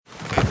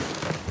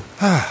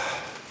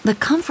The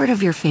comfort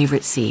of your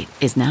favorite seat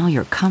is now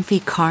your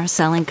comfy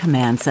car-selling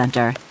command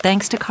center,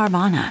 thanks to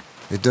Carvana.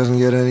 It doesn't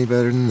get any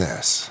better than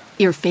this.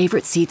 Your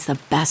favorite seat's the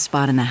best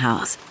spot in the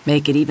house.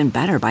 Make it even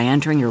better by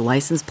entering your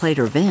license plate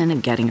or VIN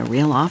and getting a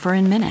real offer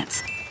in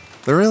minutes.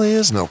 There really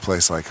is no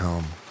place like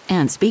home.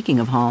 And speaking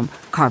of home,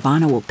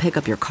 Carvana will pick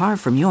up your car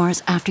from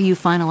yours after you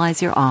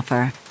finalize your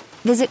offer.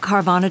 Visit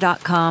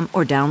Carvana.com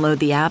or download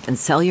the app and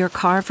sell your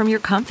car from your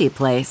comfy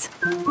place.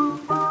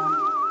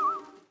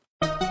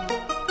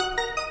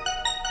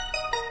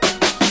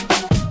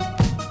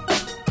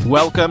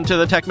 Welcome to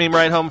the Tech Meme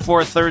Ride Home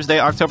for Thursday,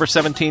 October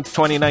 17th,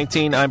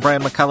 2019. I'm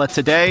Brian McCullough.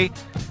 Today,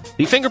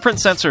 the fingerprint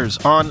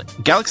sensors on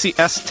Galaxy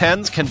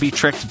S10s can be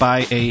tricked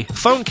by a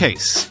phone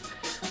case.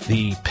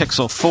 The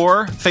Pixel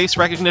 4 face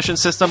recognition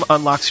system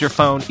unlocks your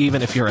phone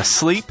even if you're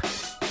asleep.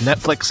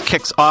 Netflix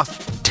kicks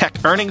off tech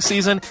earnings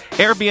season.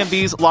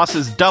 Airbnb's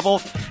losses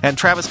double. And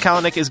Travis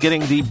Kalanick is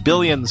getting the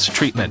billions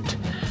treatment.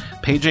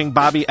 Paging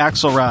Bobby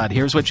Axelrod.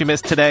 Here's what you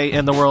missed today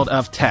in the world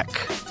of tech.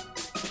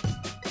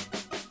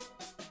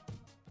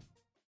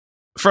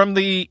 From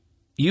the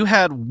 "you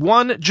had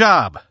one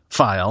job"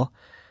 file,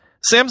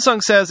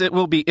 Samsung says it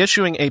will be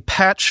issuing a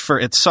patch for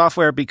its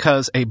software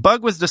because a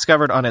bug was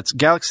discovered on its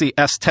Galaxy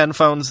S10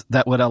 phones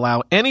that would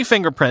allow any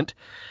fingerprint,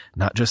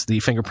 not just the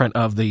fingerprint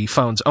of the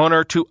phone's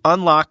owner, to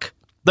unlock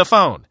the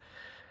phone.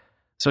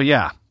 So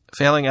yeah,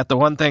 failing at the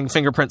one thing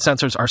fingerprint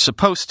sensors are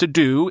supposed to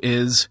do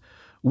is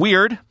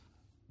weird.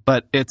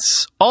 But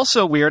it's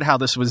also weird how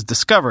this was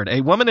discovered.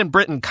 A woman in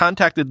Britain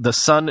contacted the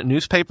Sun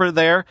newspaper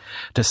there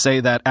to say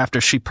that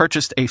after she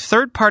purchased a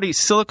third-party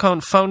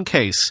silicone phone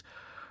case,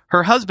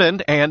 her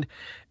husband and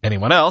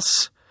anyone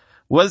else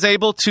was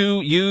able to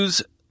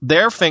use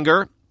their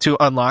finger to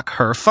unlock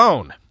her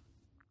phone.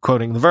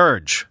 Quoting The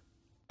Verge.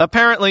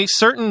 Apparently,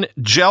 certain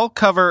gel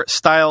cover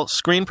style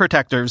screen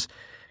protectors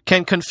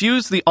can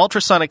confuse the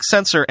ultrasonic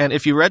sensor, and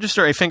if you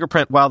register a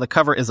fingerprint while the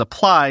cover is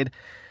applied,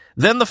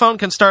 then the phone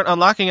can start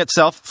unlocking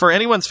itself for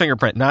anyone's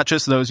fingerprint, not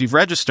just those you've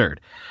registered.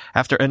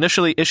 After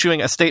initially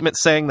issuing a statement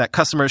saying that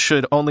customers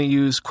should only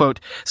use, quote,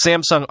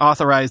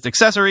 Samsung-authorized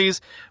accessories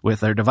with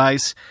their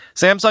device,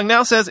 Samsung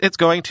now says it's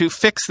going to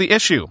fix the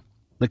issue.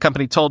 The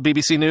company told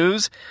BBC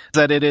News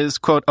that it is,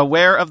 quote,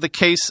 aware of the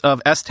case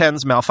of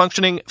S10's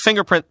malfunctioning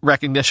fingerprint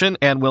recognition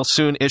and will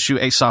soon issue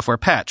a software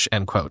patch,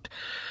 end quote.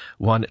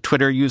 One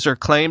Twitter user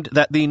claimed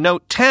that the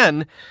Note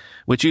 10,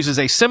 which uses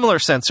a similar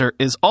sensor,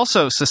 is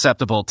also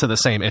susceptible to the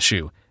same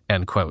issue,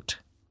 end quote.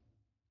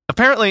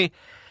 Apparently,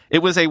 it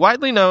was a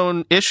widely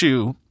known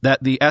issue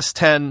that the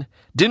S10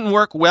 didn't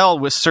work well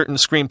with certain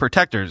screen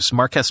protectors.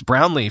 Marques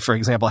Brownlee, for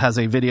example, has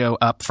a video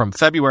up from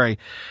February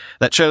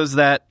that shows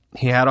that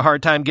he had a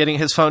hard time getting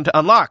his phone to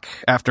unlock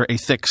after a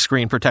thick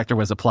screen protector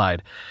was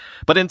applied.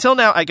 But until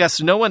now, I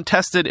guess no one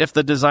tested if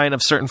the design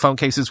of certain phone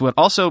cases would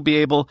also be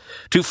able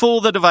to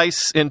fool the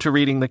device into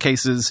reading the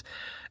cases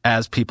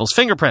as people's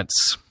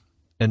fingerprints.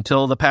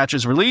 Until the patch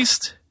is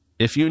released,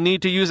 if you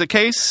need to use a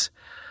case,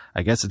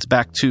 I guess it's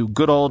back to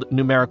good old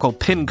numerical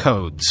PIN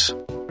codes.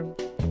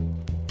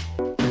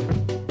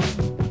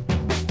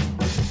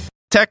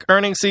 Tech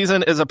earnings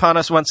season is upon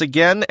us once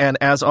again, and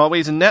as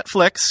always,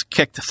 Netflix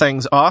kicked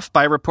things off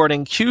by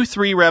reporting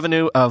Q3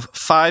 revenue of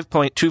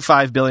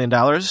 $5.25 billion,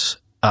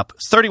 up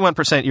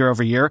 31% year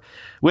over year,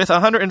 with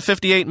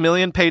 158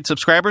 million paid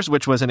subscribers,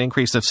 which was an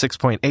increase of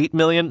 6.8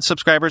 million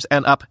subscribers,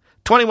 and up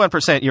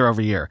 21% year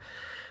over year.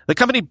 The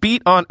company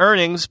beat on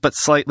earnings, but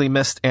slightly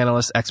missed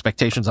analysts'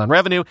 expectations on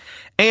revenue,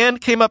 and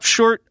came up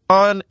short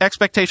on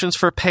expectations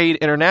for paid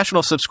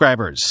international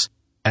subscribers.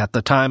 At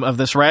the time of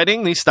this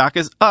writing, the stock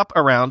is up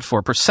around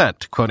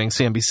 4%, quoting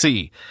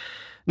CNBC.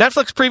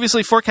 Netflix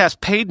previously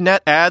forecast paid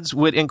net ads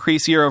would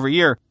increase year over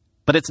year,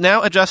 but it's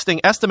now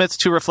adjusting estimates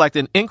to reflect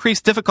an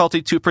increased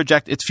difficulty to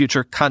project its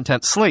future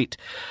content slate,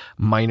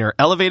 minor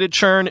elevated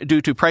churn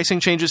due to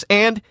pricing changes,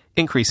 and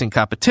increasing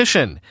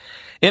competition.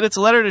 In its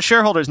letter to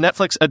shareholders,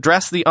 Netflix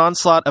addressed the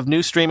onslaught of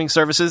new streaming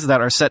services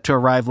that are set to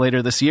arrive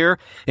later this year,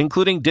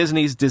 including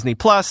Disney's Disney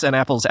Plus and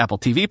Apple's Apple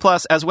TV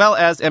Plus, as well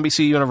as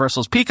NBC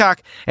Universal's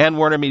Peacock and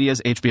Warner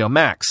Media's HBO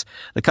Max.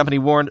 The company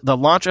warned the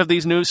launch of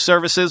these new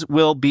services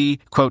will be,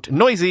 quote,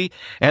 noisy,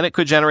 and it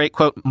could generate,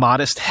 quote,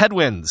 modest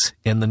headwinds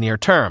in the near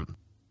term.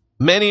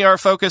 Many are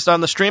focused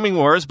on the streaming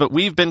wars, but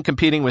we've been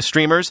competing with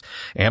streamers,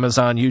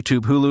 Amazon,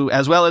 YouTube, Hulu,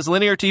 as well as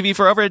linear TV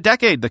for over a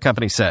decade, the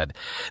company said.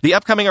 The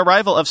upcoming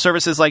arrival of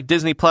services like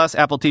Disney Plus,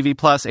 Apple TV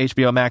Plus,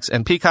 HBO Max,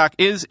 and Peacock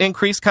is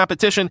increased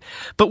competition,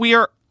 but we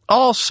are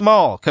all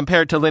small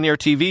compared to linear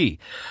TV.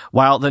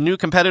 While the new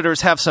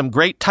competitors have some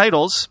great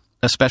titles,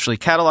 especially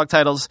catalog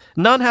titles,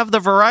 none have the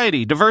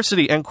variety,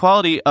 diversity, and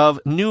quality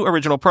of new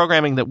original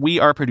programming that we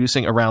are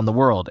producing around the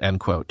world, end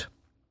quote.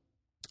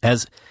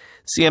 As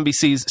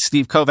CNBC's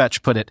Steve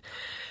Kovach put it,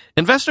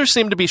 investors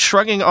seem to be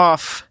shrugging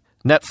off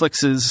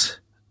Netflix's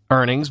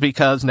earnings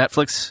because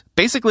Netflix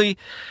basically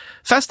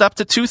fessed up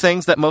to two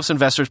things that most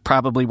investors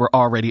probably were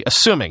already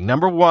assuming.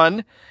 Number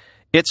one,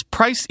 its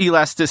price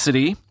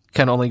elasticity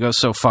can only go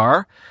so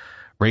far.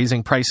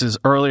 Raising prices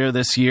earlier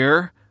this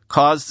year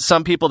caused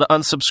some people to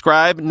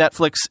unsubscribe,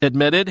 Netflix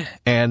admitted,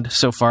 and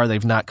so far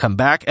they've not come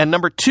back. And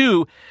number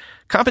two,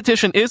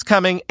 competition is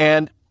coming,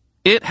 and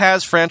it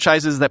has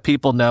franchises that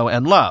people know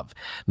and love.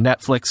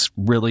 Netflix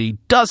really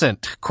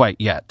doesn't quite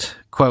yet.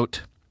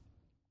 Quote,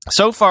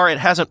 so far, it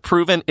hasn't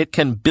proven it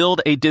can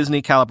build a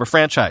Disney-caliber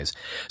franchise.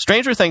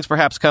 Stranger Things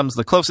perhaps comes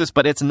the closest,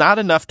 but it's not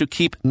enough to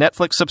keep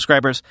Netflix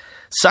subscribers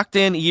sucked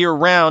in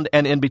year-round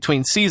and in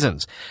between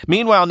seasons.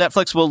 Meanwhile,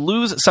 Netflix will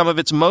lose some of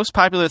its most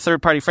popular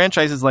third-party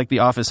franchises like The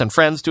Office and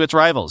Friends to its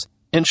rivals.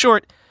 In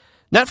short,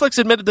 Netflix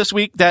admitted this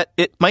week that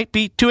it might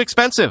be too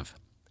expensive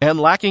and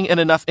lacking in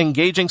enough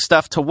engaging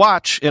stuff to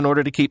watch in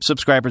order to keep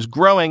subscribers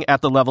growing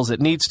at the levels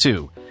it needs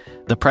to.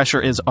 The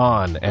pressure is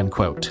on, end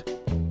quote.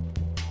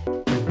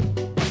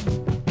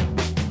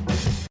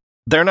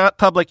 They're not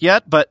public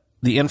yet, but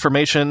the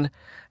information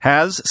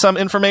has some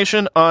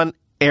information on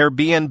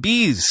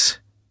Airbnb's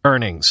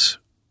earnings,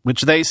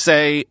 which they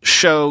say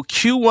show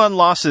Q1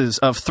 losses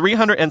of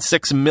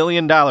 $306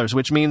 million,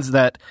 which means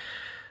that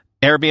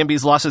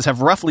Airbnb's losses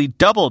have roughly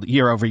doubled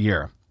year over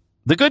year.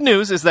 The good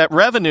news is that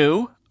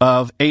revenue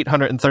of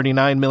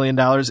 $839 million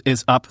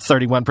is up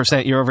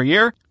 31% year over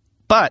year,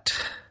 but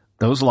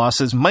those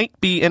losses might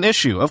be an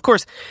issue. Of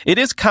course, it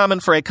is common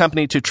for a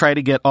company to try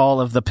to get all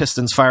of the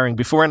pistons firing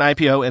before an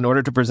IPO in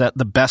order to present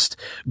the best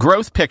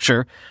growth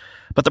picture.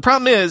 But the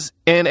problem is,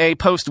 in a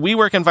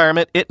post-WeWork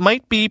environment, it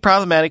might be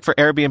problematic for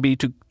Airbnb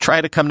to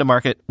try to come to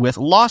market with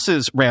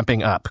losses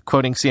ramping up,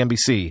 quoting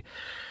CNBC.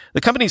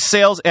 The company's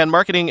sales and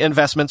marketing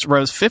investments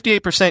rose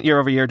 58% year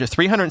over year to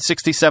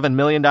 $367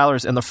 million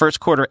in the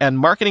first quarter, and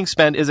marketing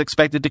spend is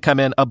expected to come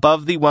in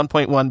above the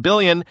 $1.1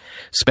 billion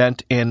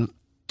spent in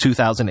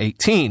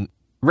 2018.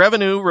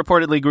 Revenue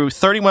reportedly grew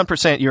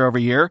 31% year over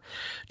year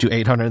to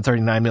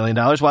 $839 million,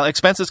 while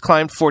expenses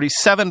climbed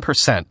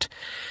 47%.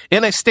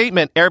 In a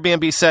statement,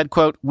 Airbnb said,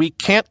 quote, we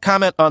can't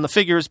comment on the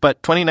figures,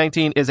 but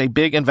 2019 is a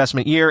big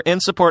investment year in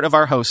support of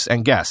our hosts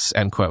and guests,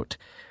 end quote.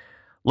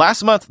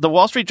 Last month, the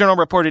Wall Street Journal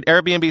reported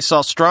Airbnb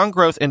saw strong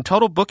growth in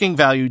total booking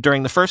value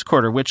during the first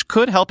quarter, which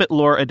could help it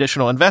lure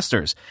additional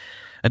investors.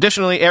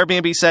 Additionally,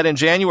 Airbnb said in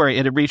January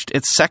it had reached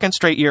its second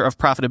straight year of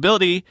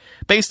profitability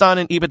based on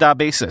an EBITDA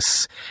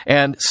basis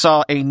and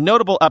saw a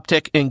notable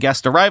uptick in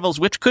guest arrivals,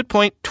 which could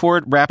point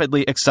toward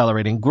rapidly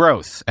accelerating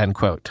growth, end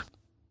quote.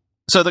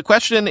 So the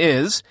question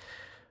is,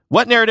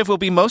 what narrative will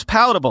be most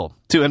palatable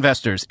to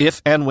investors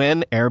if and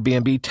when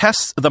Airbnb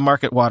tests the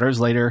market waters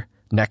later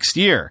next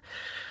year?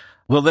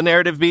 Will the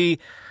narrative be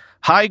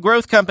high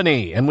growth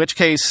company, in which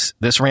case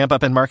this ramp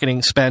up in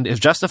marketing spend is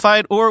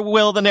justified, or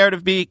will the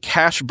narrative be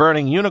cash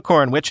burning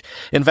unicorn, which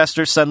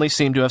investors suddenly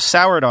seem to have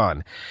soured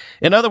on?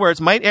 In other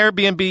words, might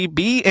Airbnb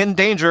be in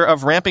danger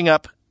of ramping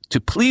up to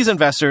please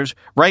investors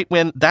right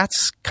when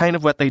that's kind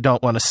of what they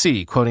don't want to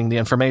see, quoting the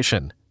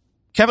information?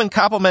 Kevin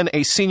Koppelman,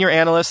 a senior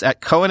analyst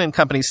at Cohen &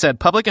 Company, said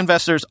public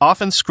investors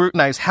often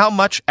scrutinize how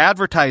much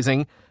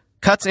advertising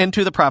cuts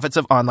into the profits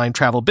of online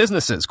travel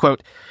businesses.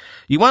 Quote,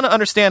 you want to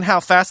understand how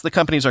fast the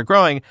companies are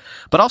growing,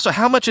 but also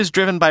how much is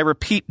driven by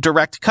repeat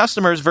direct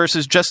customers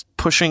versus just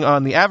pushing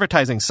on the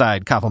advertising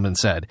side, Koppelman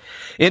said.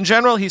 In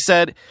general, he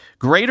said,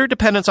 greater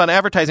dependence on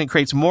advertising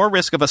creates more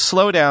risk of a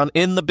slowdown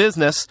in the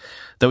business,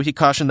 though he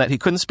cautioned that he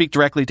couldn't speak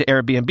directly to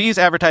Airbnb's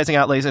advertising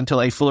outlays until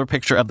a fuller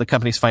picture of the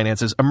company's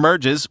finances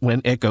emerges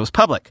when it goes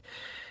public.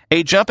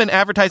 A jump in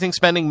advertising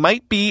spending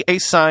might be a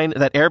sign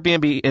that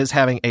Airbnb is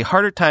having a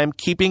harder time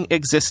keeping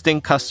existing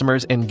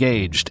customers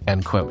engaged,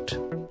 end quote.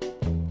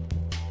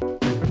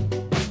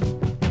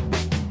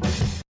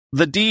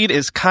 The deed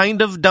is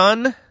kind of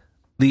done.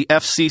 The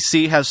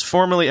FCC has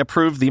formally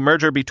approved the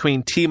merger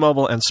between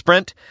T-Mobile and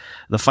Sprint.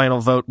 The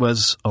final vote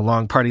was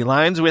along party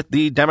lines, with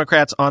the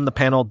Democrats on the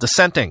panel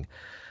dissenting.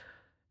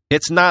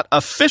 It's not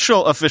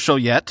official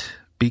yet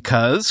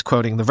because,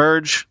 quoting The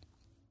Verge,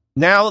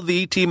 now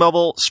the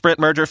T-Mobile-Sprint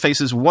merger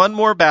faces one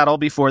more battle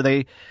before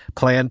they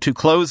plan to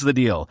close the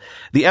deal.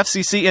 The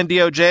FCC and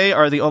DOJ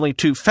are the only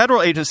two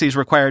federal agencies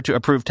required to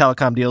approve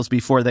telecom deals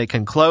before they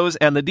can close,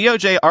 and the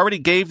DOJ already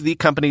gave the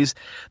companies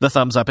the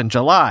thumbs up in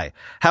July.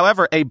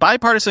 However, a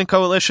bipartisan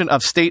coalition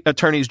of state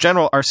attorneys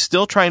general are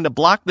still trying to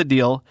block the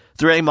deal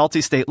through a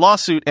multi-state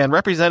lawsuit, and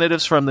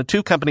representatives from the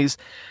two companies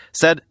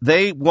said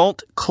they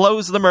won't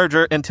close the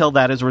merger until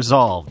that is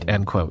resolved,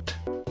 end quote.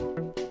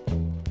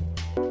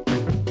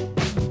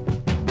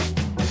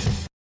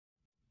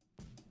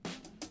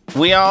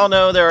 We all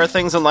know there are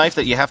things in life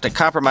that you have to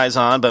compromise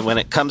on, but when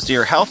it comes to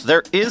your health,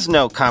 there is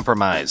no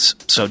compromise.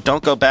 So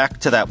don't go back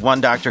to that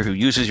one doctor who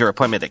uses your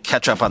appointment to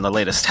catch up on the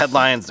latest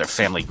headlines, their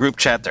family group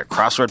chat, their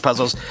crossword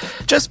puzzles,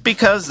 just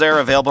because they're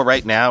available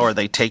right now or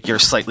they take your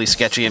slightly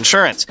sketchy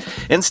insurance.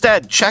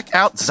 Instead, check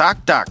out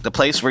ZocDoc, the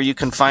place where you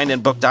can find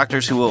and book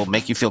doctors who will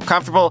make you feel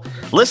comfortable,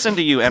 listen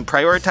to you, and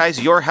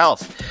prioritize your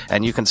health.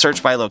 And you can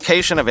search by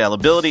location,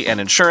 availability, and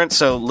insurance,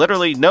 so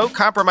literally no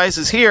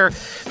compromises here,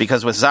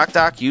 because with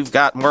ZocDoc, you've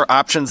got more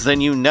options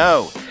than you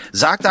know.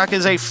 ZocDoc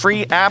is a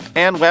free app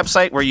and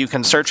website where you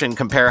can search and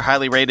compare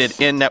highly rated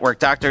in-network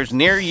doctors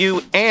near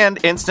you and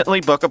instantly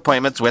book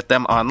appointments with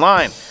them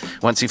online.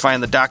 Once you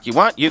find the doc you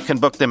want, you can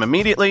book them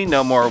immediately.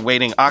 No more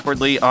waiting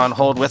awkwardly on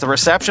hold with a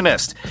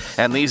receptionist.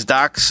 And these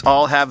docs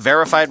all have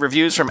verified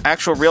reviews from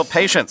actual real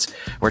patients.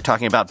 We're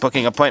talking about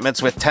booking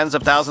appointments with tens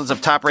of thousands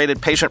of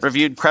top-rated,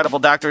 patient-reviewed, credible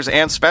doctors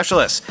and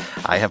specialists.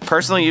 I have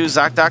personally used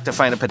ZocDoc to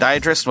find a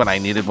podiatrist when I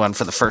needed one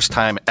for the first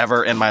time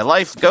ever in my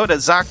life. Go to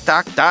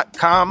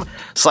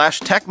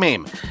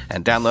ZocDoc.com/TechMeme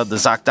and download the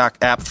ZocDoc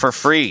app for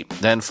free.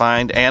 Then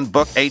find and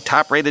book a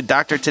top-rated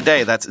doctor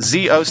today. That's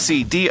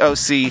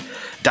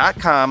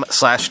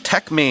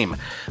ZocDoc.com/TechMeme.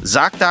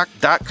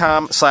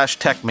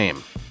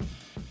 ZocDoc.com/TechMeme.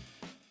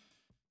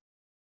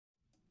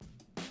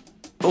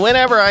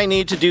 Whenever I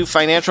need to do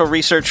financial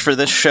research for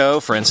this show,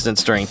 for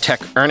instance during tech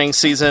earnings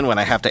season when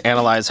I have to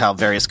analyze how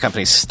various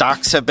companies'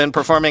 stocks have been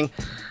performing,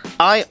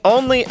 I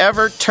only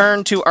ever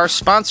turn to our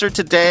sponsor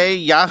today,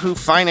 Yahoo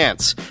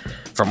Finance.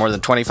 For more than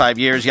 25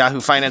 years,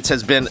 Yahoo Finance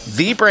has been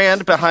the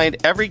brand behind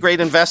every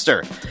great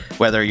investor.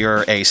 Whether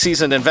you're a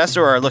seasoned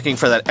investor or are looking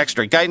for that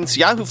extra guidance,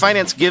 Yahoo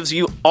Finance gives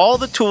you all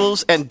the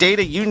tools and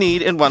data you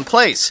need in one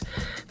place.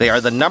 They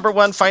are the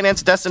 #1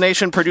 finance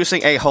destination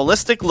producing a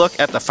holistic look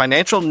at the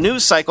financial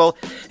news cycle,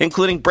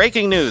 including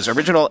breaking news,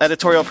 original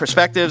editorial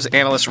perspectives,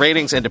 analyst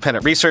ratings,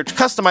 independent research,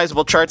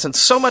 customizable charts, and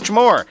so much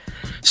more.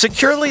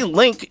 Securely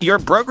link your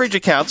brokerage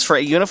accounts for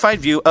a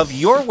unified view of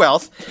your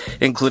wealth,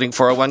 including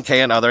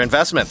 401k and other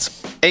investments.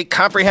 A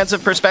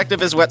comprehensive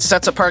perspective is what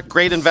sets apart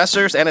great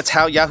investors, and it's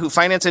how Yahoo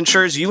Finance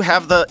ensures you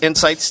have the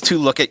insights to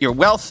look at your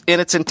wealth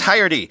in its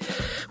entirety.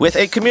 With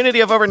a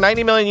community of over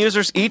 90 million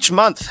users each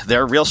month,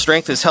 their real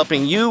strength is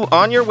helping you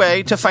on your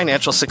way to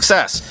financial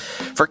success.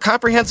 For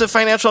comprehensive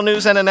financial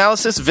news and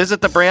analysis,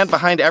 visit the brand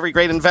behind every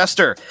great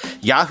investor,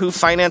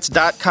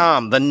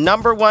 YahooFinance.com, the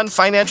 #1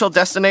 financial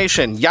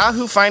destination,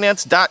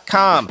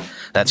 YahooFinance.com.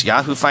 That's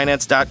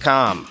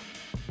YahooFinance.com.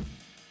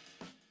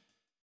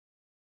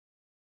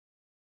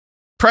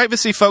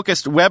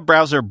 Privacy-focused web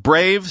browser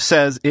Brave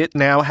says it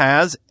now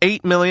has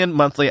 8 million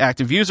monthly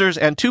active users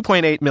and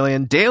 2.8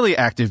 million daily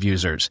active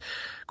users.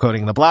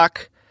 Quoting the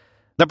block,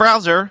 the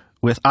browser,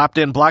 with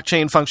opt-in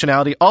blockchain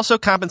functionality, also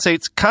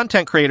compensates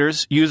content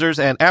creators, users,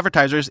 and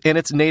advertisers in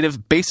its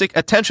native Basic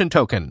Attention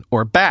Token,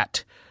 or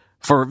BAT,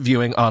 for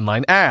viewing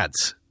online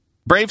ads.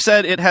 Brave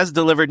said it has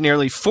delivered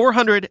nearly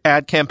 400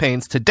 ad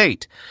campaigns to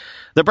date.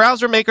 The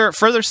browser maker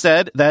further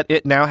said that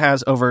it now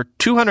has over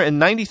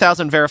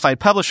 290,000 verified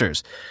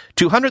publishers.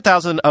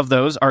 200,000 of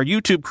those are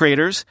YouTube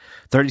creators,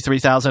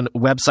 33,000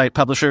 website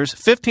publishers,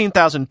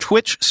 15,000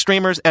 Twitch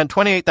streamers, and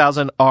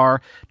 28,000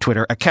 are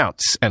Twitter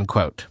accounts, end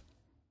quote.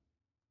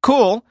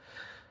 Cool,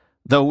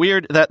 though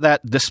weird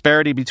that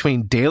disparity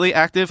between daily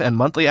active and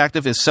monthly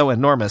active is so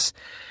enormous.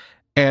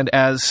 And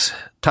as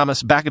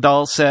Thomas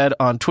Bakadal said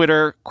on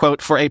Twitter, quote,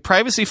 for a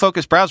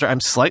privacy-focused browser, I'm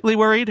slightly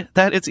worried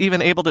that it's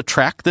even able to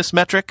track this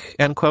metric,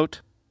 end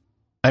quote.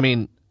 I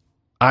mean,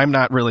 I'm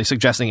not really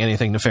suggesting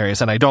anything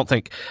nefarious, and I don't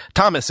think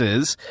Thomas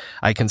is.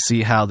 I can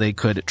see how they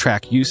could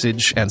track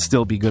usage and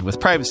still be good with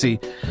privacy,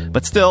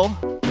 but still,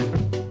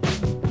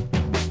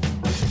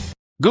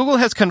 Google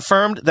has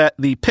confirmed that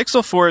the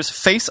Pixel 4's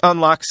Face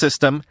Unlock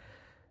system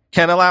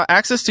can allow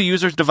access to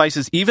users'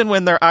 devices even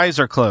when their eyes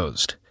are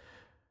closed,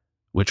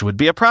 which would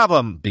be a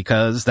problem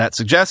because that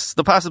suggests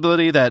the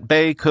possibility that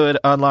Bay could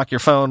unlock your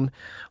phone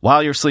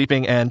while you're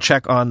sleeping and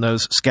check on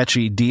those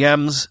sketchy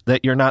DMs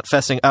that you're not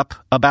fessing up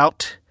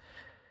about.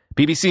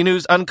 BBC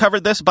News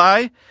uncovered this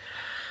by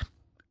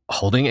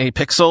holding a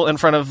Pixel in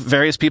front of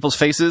various people's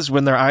faces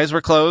when their eyes were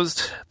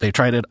closed. They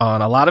tried it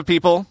on a lot of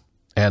people,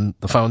 and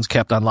the phones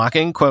kept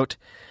unlocking. Quote,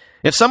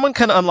 if someone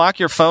can unlock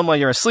your phone while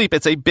you're asleep,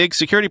 it's a big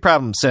security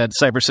problem, said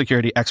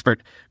cybersecurity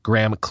expert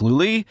Graham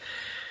Cluley.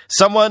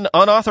 Someone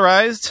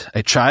unauthorized,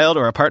 a child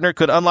or a partner,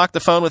 could unlock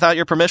the phone without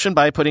your permission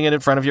by putting it in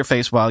front of your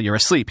face while you're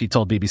asleep, he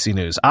told BBC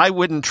News. I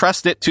wouldn't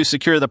trust it to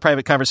secure the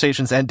private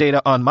conversations and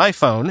data on my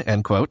phone,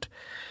 end quote.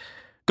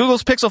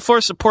 Google's Pixel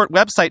 4 support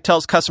website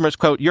tells customers,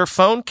 quote, your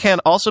phone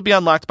can also be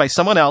unlocked by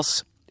someone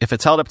else if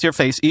it's held up to your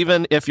face,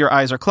 even if your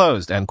eyes are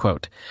closed, end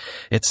quote.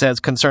 It says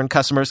concerned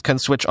customers can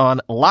switch on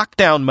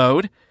lockdown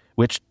mode,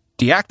 which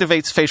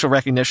deactivates facial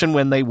recognition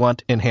when they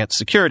want enhanced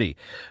security.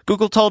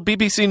 Google told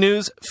BBC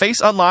News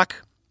Face Unlock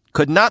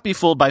could not be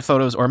fooled by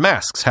photos or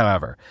masks,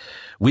 however.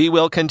 We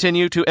will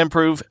continue to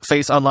improve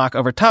Face Unlock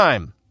over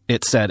time,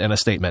 it said in a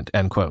statement,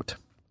 end quote.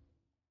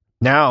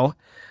 Now,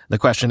 the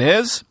question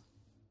is,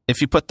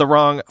 if you put the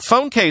wrong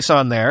phone case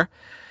on there,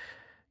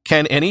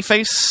 can any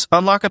face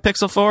unlock a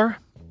Pixel 4?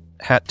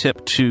 Hat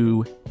tip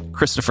to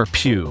Christopher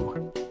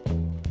Pugh.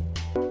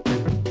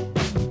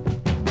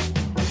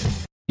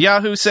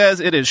 Yahoo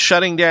says it is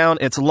shutting down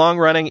its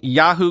long-running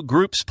Yahoo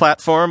Groups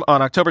platform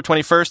on October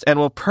 21st and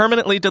will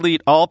permanently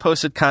delete all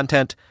posted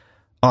content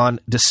on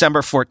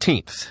December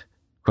 14th.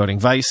 Quoting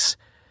Vice,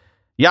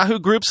 Yahoo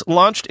Groups,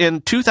 launched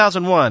in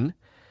 2001,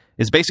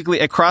 is basically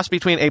a cross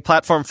between a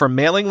platform for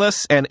mailing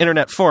lists and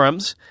internet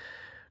forums.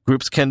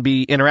 Groups can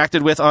be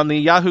interacted with on the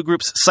Yahoo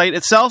Groups site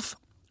itself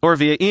or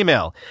via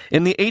email.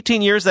 In the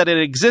 18 years that it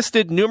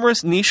existed,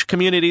 numerous niche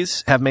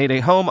communities have made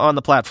a home on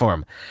the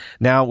platform.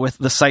 Now, with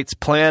the site's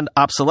planned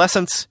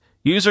obsolescence,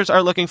 users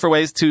are looking for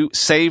ways to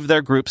save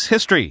their group's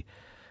history.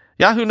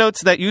 Yahoo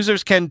notes that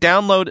users can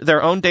download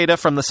their own data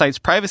from the site's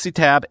privacy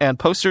tab, and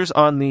posters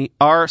on the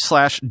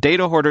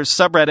r/data hoarders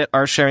subreddit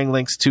are sharing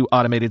links to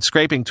automated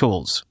scraping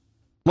tools.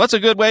 What's a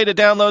good way to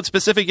download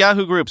specific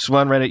Yahoo groups?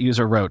 One Reddit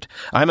user wrote.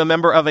 I'm a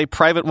member of a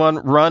private one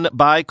run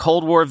by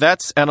Cold War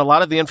vets, and a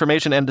lot of the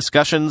information and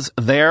discussions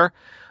there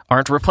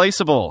aren't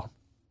replaceable.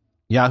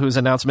 Yahoo's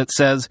announcement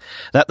says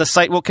that the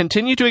site will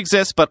continue to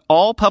exist, but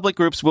all public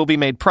groups will be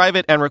made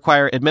private and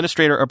require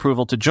administrator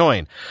approval to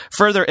join.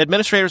 Further,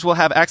 administrators will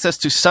have access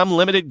to some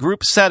limited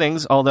group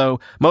settings, although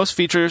most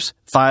features,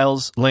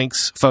 files,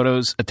 links,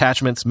 photos,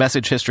 attachments,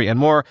 message history, and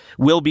more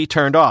will be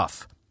turned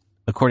off.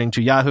 According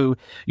to Yahoo,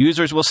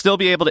 users will still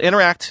be able to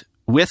interact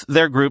with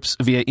their groups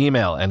via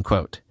email, end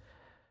quote.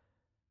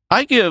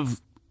 I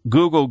give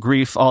Google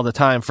grief all the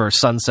time for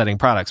sunsetting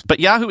products, but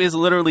Yahoo is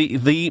literally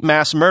the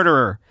mass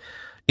murderer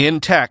in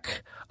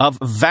tech of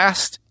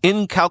vast,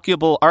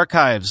 incalculable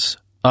archives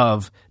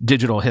of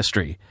digital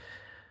history.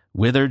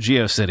 Whither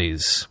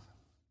GeoCities.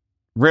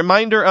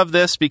 Reminder of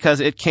this because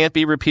it can't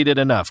be repeated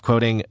enough.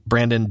 Quoting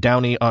Brandon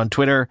Downey on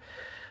Twitter,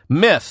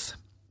 myth.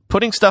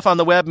 Putting stuff on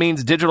the web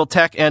means digital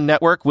tech and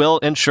network will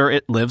ensure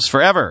it lives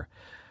forever.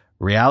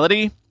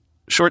 Reality?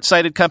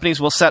 Short-sighted companies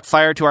will set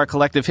fire to our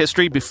collective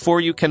history before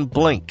you can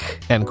blink,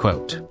 end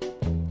quote.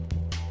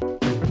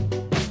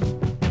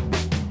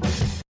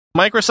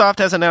 Microsoft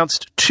has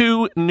announced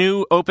 2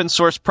 new open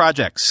source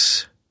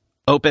projects,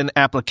 Open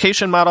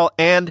Application Model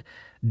and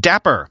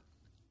Dapper,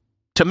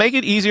 to make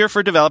it easier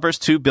for developers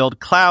to build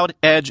cloud,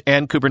 edge,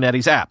 and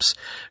Kubernetes apps,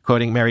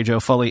 quoting Mary Jo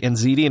Foley in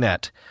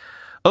ZDNet.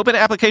 Open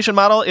Application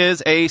Model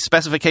is a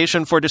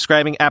specification for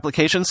describing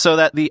applications so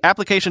that the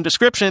application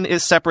description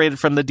is separated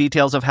from the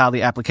details of how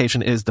the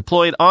application is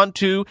deployed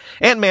onto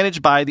and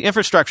managed by the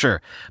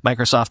infrastructure,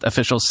 Microsoft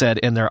officials said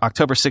in their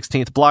October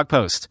 16th blog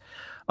post.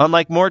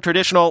 Unlike more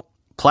traditional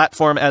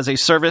platform as a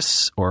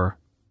service, or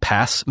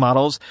PaaS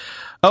models,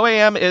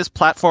 OAM is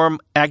platform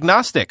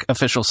agnostic,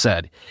 officials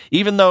said.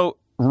 Even though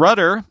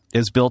Rudder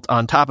is built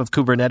on top of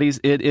Kubernetes,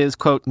 it is,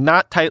 quote,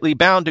 not tightly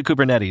bound to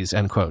Kubernetes,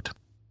 end quote.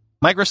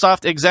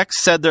 Microsoft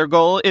execs said their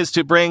goal is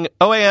to bring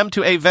OAM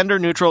to a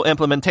vendor-neutral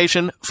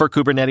implementation for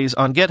Kubernetes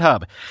on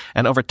GitHub.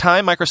 And over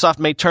time, Microsoft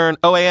may turn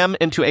OAM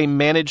into a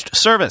managed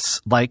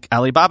service, like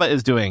Alibaba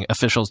is doing,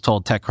 officials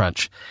told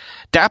TechCrunch.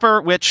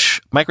 Dapper,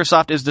 which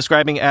Microsoft is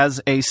describing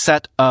as a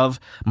set of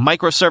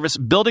microservice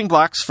building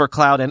blocks for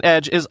cloud and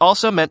edge, is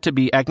also meant to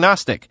be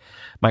agnostic.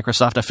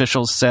 Microsoft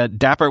officials said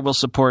Dapper will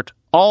support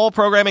all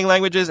programming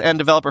languages and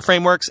developer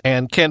frameworks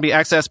and can be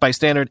accessed by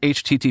standard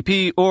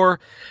HTTP or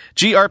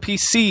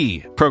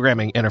gRPC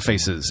programming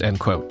interfaces, end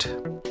quote.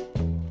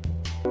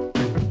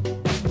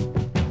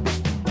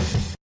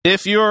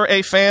 If you're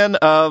a fan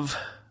of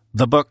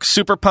the book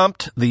Super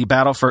Pumped, The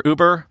Battle for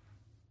Uber,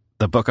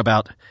 the book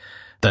about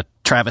the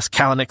Travis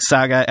Kalanick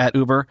saga at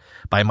Uber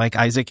by Mike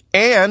Isaac,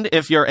 and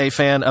if you're a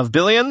fan of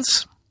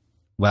Billions,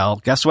 well,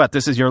 guess what?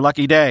 This is your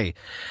lucky day,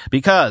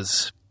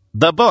 because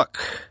the book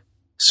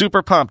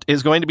Super Pumped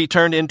is going to be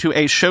turned into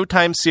a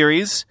Showtime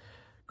series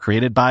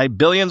created by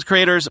Billions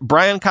creators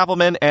Brian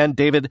Koppelman and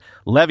David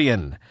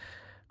Levien.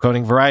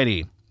 Quoting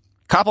Variety,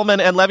 Koppelman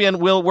and Levien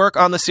will work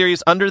on the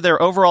series under their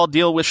overall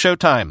deal with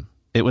Showtime.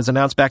 It was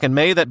announced back in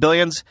May that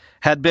Billions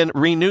had been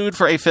renewed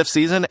for a 5th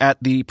season at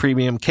the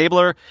premium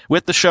cabler,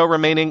 with the show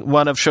remaining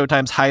one of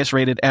Showtime's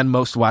highest-rated and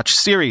most-watched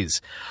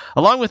series.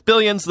 Along with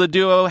Billions, the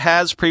duo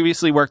has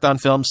previously worked on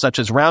films such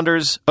as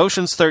Rounders,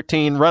 Ocean's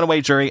 13,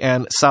 Runaway Jury,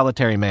 and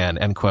Solitary Man,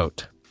 end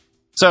quote.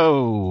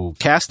 So,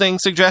 casting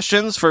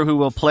suggestions for who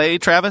will play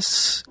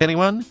Travis?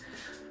 Anyone?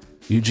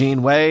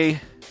 Eugene Wei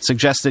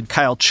suggested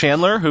Kyle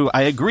Chandler, who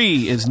I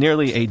agree is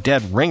nearly a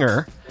dead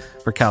ringer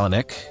for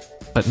Kalanick,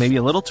 but maybe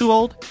a little too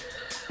old.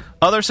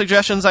 Other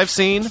suggestions I've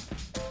seen,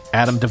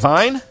 Adam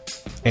Devine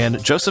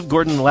and Joseph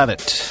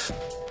Gordon-Levitt.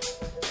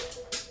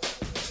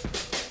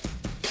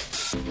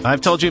 I've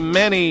told you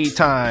many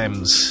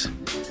times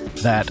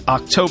that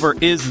October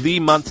is the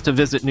month to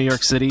visit New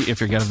York City if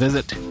you're going to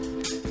visit.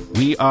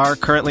 We are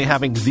currently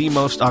having the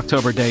most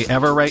October day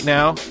ever right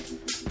now.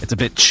 It's a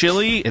bit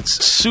chilly. It's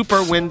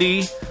super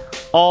windy.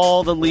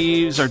 All the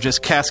leaves are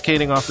just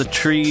cascading off the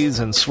trees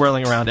and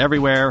swirling around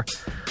everywhere.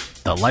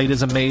 The light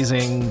is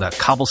amazing. The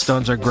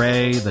cobblestones are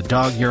gray. The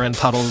dog urine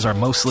puddles are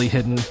mostly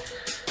hidden.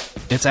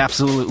 It's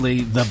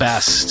absolutely the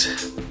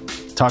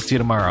best. Talk to you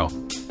tomorrow.